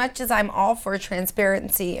 as much as I'm all for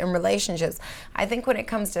transparency in relationships, I think when it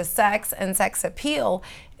comes to sex and sex appeal,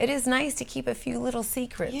 it is nice to keep a few little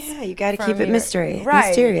secrets. Yeah, you got to keep it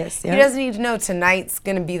mysterious. Yeah. He doesn't need to know tonight's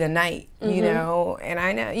going to be the night, and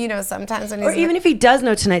I know, sometimes when or even if he does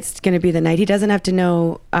know tonight's going to be the night, he doesn't have to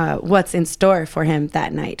know what's in store for him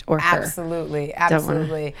that night or her. Absolutely.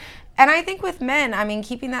 And I think with men,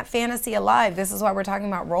 keeping that fantasy alive, this is why we're talking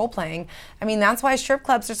about role playing. That's why strip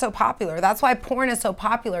clubs are so popular. That's why porn is so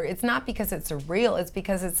popular. It's not because it's real, it's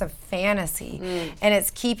because it's a fantasy. And it's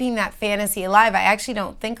keeping that fantasy alive. I actually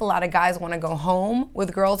don't think a lot of guys want to go home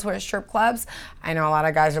with girls who are at strip clubs. I know a lot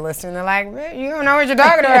of guys are listening, they're like, you don't know what you're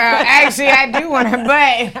talking about. Actually, I do want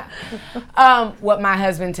to, but what my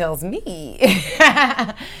husband tells me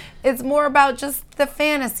it's more about just the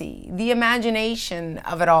fantasy, the imagination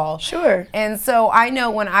of it all. Sure. And so I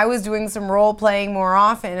know when I was doing some role playing more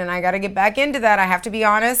often, and I got to get back into that, I have to be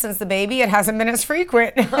honest, since the baby, it hasn't been as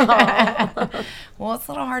frequent. Well, it's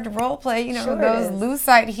a little hard to role play. Sure those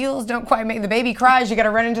lucite heels don't quite make the baby cries. You got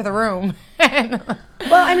to run into the room.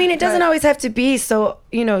 Well, it doesn't always have to be so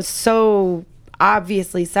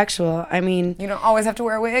obviously sexual. You don't always have to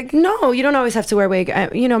wear a wig? No, you don't always have to wear a wig.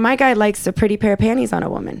 My guy likes a pretty pair of panties on a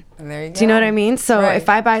woman. There you go. Do you know what I mean? So if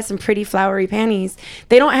I buy some pretty flowery panties,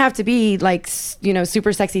 they don't have to be like,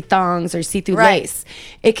 super sexy thongs or see-through lace.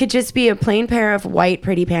 It could just be a plain pair of white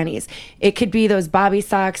pretty panties. It could be those bobby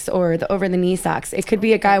socks or the over-the-knee socks. It could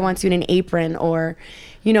be a guy wants you in an apron, or,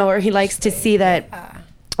 or he likes to see that.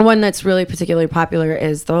 One that's really particularly popular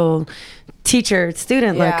is the whole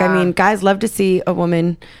teacher-student look. Guys love to see a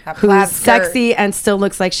woman who's sexy and still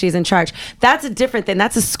looks like she's in charge. That's a different thing.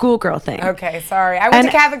 That's a schoolgirl thing. Okay, sorry. I went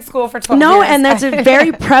to Catholic school for 12 years. No, and that's a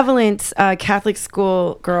very prevalent Catholic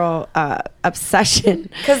school girl obsession.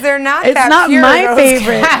 Because they're not it's that not pure, my those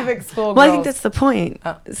favorite Catholic school girls. Well, I think that's the point.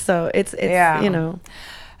 So it's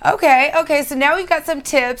Okay, so now we've got some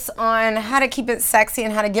tips on how to keep it sexy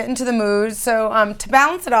and how to get into the mood. So to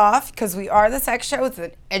balance it off, because we are the Sex Show, it's an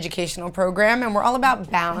educational program, and we're all about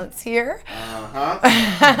balance here.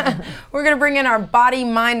 We're going to bring in our body,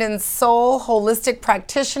 mind, and soul holistic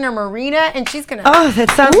practitioner, Marina, and she's going to... Oh, that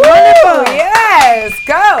sounds wonderful. Yes,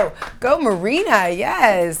 go Marina,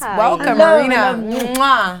 yes. Hi. Welcome, Hello, Marina. hello.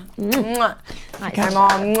 Mwah. Mwah. I'm all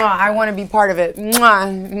mwah. I want to be part of it.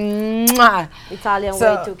 Mwah. Mwah. Italian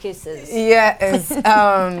So- way to kisses. Yes.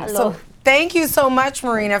 Hello. So thank you so much,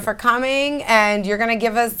 Marina, for coming, and you're going to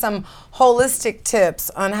give us some holistic tips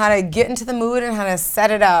on how to get into the mood and how to set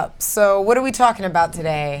it up. So what are we talking about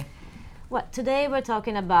today? Well, today we're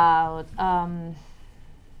talking about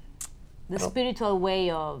the spiritual way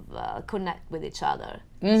of connect with each other.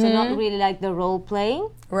 So not really like the role-playing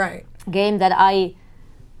Right. game that I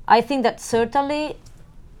think that certainly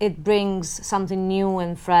it brings something new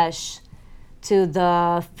and fresh to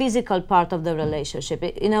the physical part of the relationship.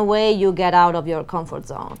 In a way, you get out of your comfort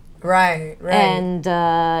zone. Right. And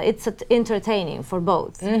it's entertaining for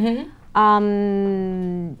both.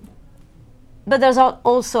 But there's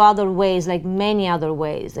also other ways, like many other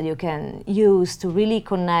ways that you can use to really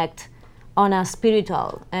connect on a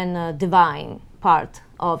spiritual and a divine part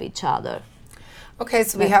of each other. Okay,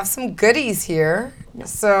 so we have some goodies here.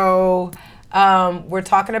 So we're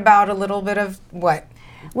talking about a little bit of what?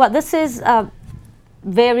 Well, this is a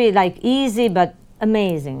very easy but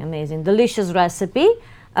amazing, delicious recipe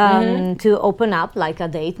to open up like a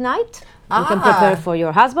date night. You can prepare for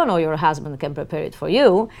your husband, or your husband can prepare it for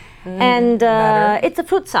you. And it's a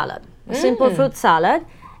fruit salad, a simple fruit salad.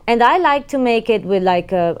 And I like to make it with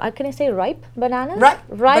can I say ripe bananas? Ripe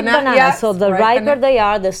bananas. Yes, So the ripe riper banana. they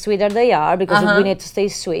are, the sweeter they are, because we need to stay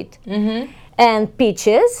sweet. And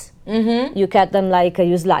peaches. You cut them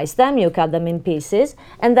you slice them, you cut them in pieces.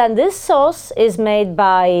 And then this sauce is made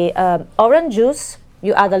by orange juice.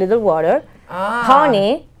 You add a little water.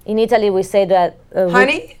 Honey. In Italy, we say that...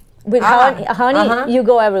 Honey? With honey, you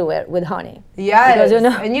go everywhere with honey. Yes. Because, And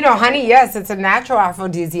honey, yes, it's a natural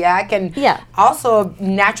aphrodisiac and also a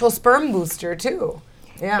natural sperm booster too.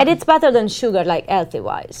 Yeah. And it's better than sugar,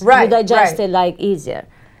 healthy-wise. Right, You digest right. it easier,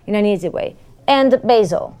 in an easy way. And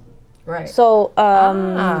basil. Right. So,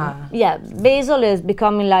 basil is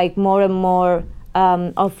becoming more and more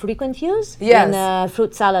of frequent use in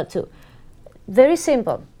fruit salad too. Very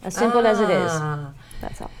simple, as simple as it is.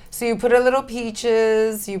 That's all. So you put a little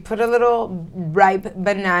peaches, you put a little ripe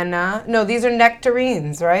banana. No, these are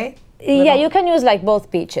nectarines, right? Yeah, you can use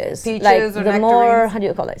both peaches. Peaches or the more, nectarines? how do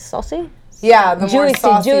you call it, saucy? Yeah, the more Juicy,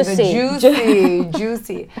 saucy, juicy. the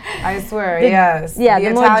juicy. I swear, yes. Yeah, the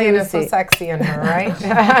the more Italian is so juicy. sexy in her, right?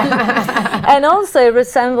 And also it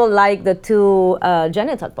resembles the two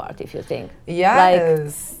genital part, if you think.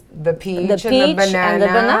 Yes. The peach, the peach and the banana. and the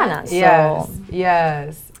banana. Yes,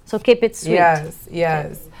 yes. So keep it sweet. Yes,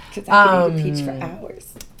 yes. Because I could eat a peach for hours.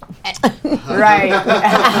 Right.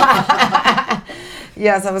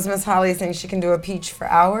 Yes, that was Miss Holly saying she can do a peach for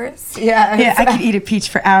hours. Yeah. Yeah, I could eat a peach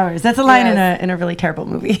for hours. That's a line Yes. in a really terrible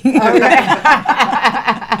movie.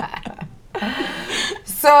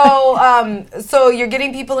 So you're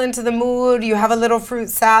getting people into the mood. You have a little fruit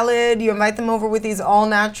salad. You invite them over with these all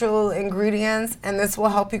natural ingredients, and this will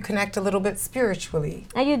help you connect a little bit spiritually.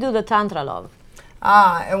 And you do the Tantra love.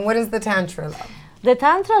 And what is the Tantra love? The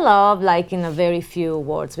Tantra love, in a very few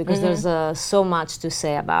words, because there's so much to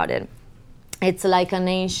say about it. It's like an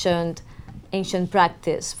ancient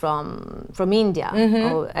practice from India,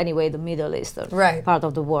 or anyway, the Middle Eastern part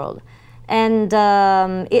of the world. And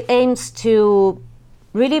it aims to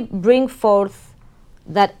really bring forth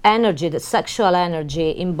that energy, the sexual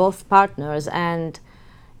energy in both partners, and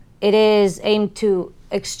it is aimed to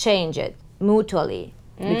exchange it mutually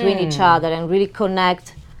between each other and really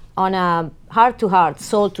connect on a heart-to-heart,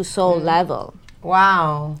 soul-to-soul level.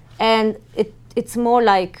 Wow. And it's more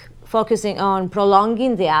focusing on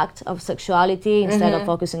prolonging the act of sexuality instead of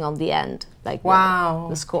focusing on the end, the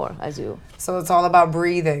score, as you... So it's all about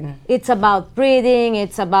breathing. It's about breathing,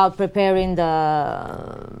 it's about preparing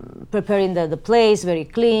the place, very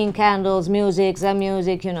clean, candles, music, Zen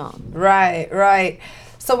music, Right.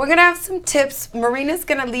 So we're gonna have some tips. Marina's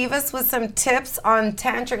gonna leave us with some tips on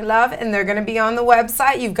tantric love, and they're gonna be on the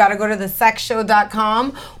website. You've got to go to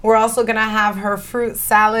thesexshow.com. We're also gonna have her fruit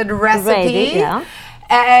salad recipe. Ready, yeah.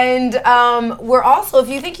 And we're also, if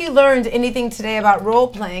you think you learned anything today about role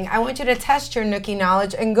playing, I want you to test your Nookie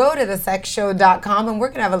knowledge and go to thesexshow.com, and we're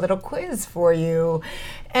gonna have a little quiz for you.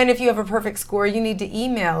 And if you have a perfect score, you need to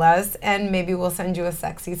email us, and maybe we'll send you a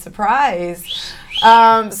sexy surprise.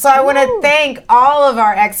 So I want to thank all of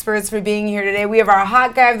our experts for being here today. We have our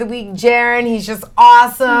hot guy of the week, Jaren. He's just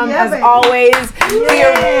awesome, as always.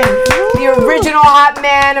 The original hot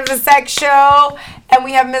man of the sex show. And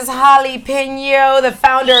we have Ms. Holly Peno, the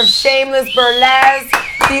founder of Shameless Burlesque,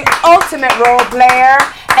 the ultimate role player.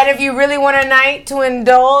 And if you really want a night to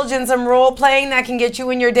indulge in some role playing that can get you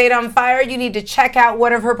and your date on fire, you need to check out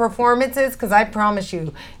one of her performances, because I promise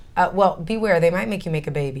you, well, beware, they might make you make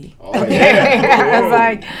a baby.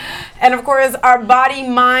 And of course, our body,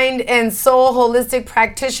 mind, and soul holistic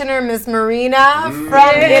practitioner, Miss Marina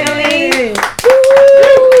from Italy.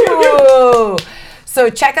 Woo! So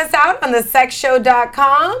check us out on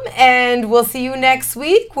thesexshow.com, and we'll see you next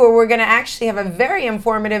week, where we're going to actually have a very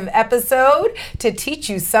informative episode to teach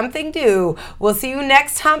you something new. We'll see you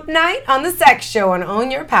next hump night on The Sex Show on Own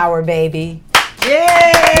Your Power, baby.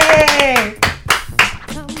 Yay!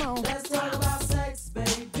 Come on. Let's talk about sex,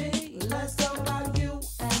 baby. Let's talk about you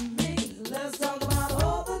and me. Let's talk about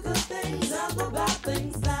all the good things and the bad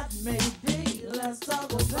things that may be. Let's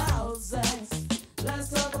talk about sex. Let's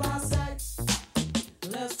talk about sex.